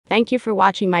Thank you for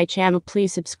watching my channel.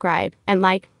 Please subscribe and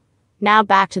like. Now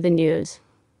back to the news.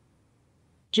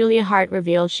 Julia Haart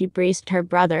revealed she breastfed her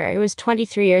brother, who was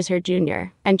 23 years her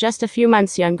junior, and just a few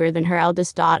months younger than her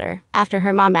eldest daughter, after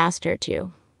her mom asked her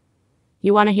to.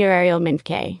 You wanna hear Ariel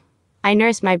mindf? I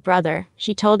nursed my brother,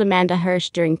 she told Amanda Hirsch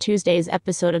during Tuesday's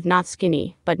episode of Not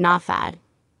Skinny, But Not Fat.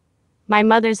 My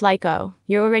mother's like, oh,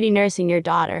 you're already nursing your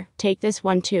daughter, take this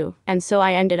one too, and so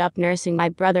I ended up nursing my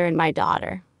brother and my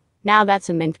daughter. Now that's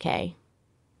a mindf.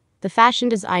 The fashion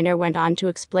designer went on to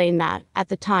explain that, at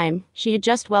the time, she had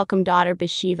just welcomed daughter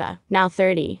Batsheva, now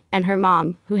 30, and her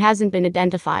mom, who hasn't been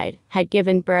identified, had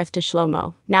given birth to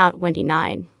Shlomo, now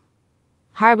 29.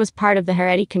 Haart was part of the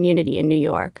Haredi community in New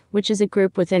York, which is a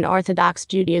group within Orthodox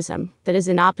Judaism that is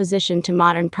in opposition to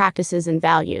modern practices and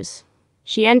values.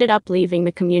 She ended up leaving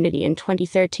the community in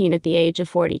 2013 at the age of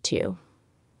 42.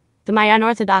 The My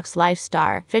Unorthodox Life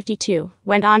star, 52,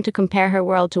 went on to compare her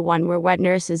world to one where wet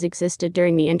nurses existed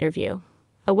during the interview.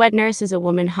 A wet nurse is a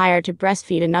woman hired to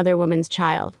breastfeed another woman's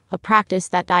child, a practice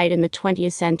that died in the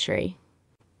 20th century.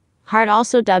 Haart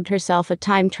also dubbed herself a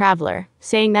time traveler,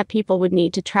 saying that people would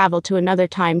need to travel to another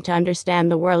time to understand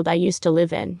the world I used to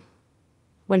live in.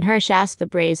 When Hirsch asked the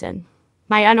brazen,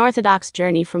 My Unorthodox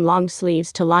Journey from Long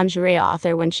Sleeves to Lingerie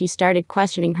author when she started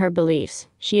questioning her beliefs,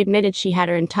 she admitted she had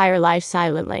her entire life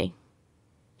silently.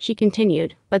 She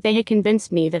continued, but they had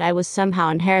convinced me that I was somehow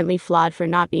inherently flawed for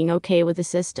not being okay with the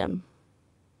system.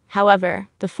 However,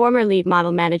 the former lead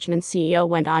model management CEO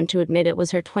went on to admit it was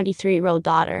her 23-year-old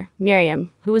daughter,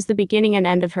 Miriam, who was the beginning and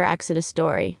end of her exodus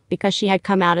story, because she had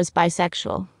come out as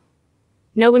bisexual.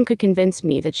 No one could convince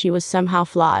me that she was somehow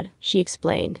flawed, she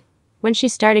explained. When she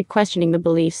started questioning the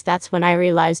beliefs, that's when I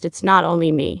realized it's not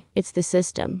only me, it's the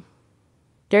system.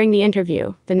 During the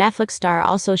interview, the Netflix star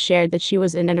also shared that she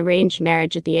was in an arranged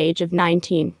marriage at the age of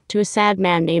 19, to a sad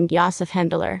man named Yosef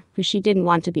Hendler, who she didn't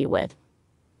want to be with.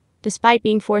 Despite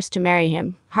being forced to marry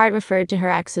him, Haart referred to her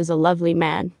ex as a lovely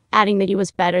man, adding that he was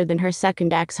better than her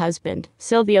second ex-husband,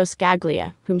 Silvio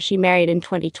Scaglia, whom she married in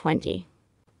 2020.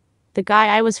 The guy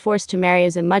I was forced to marry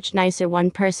is a much nicer one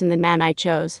person than man I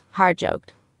chose, Haart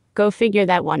joked. Go figure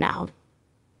that one out.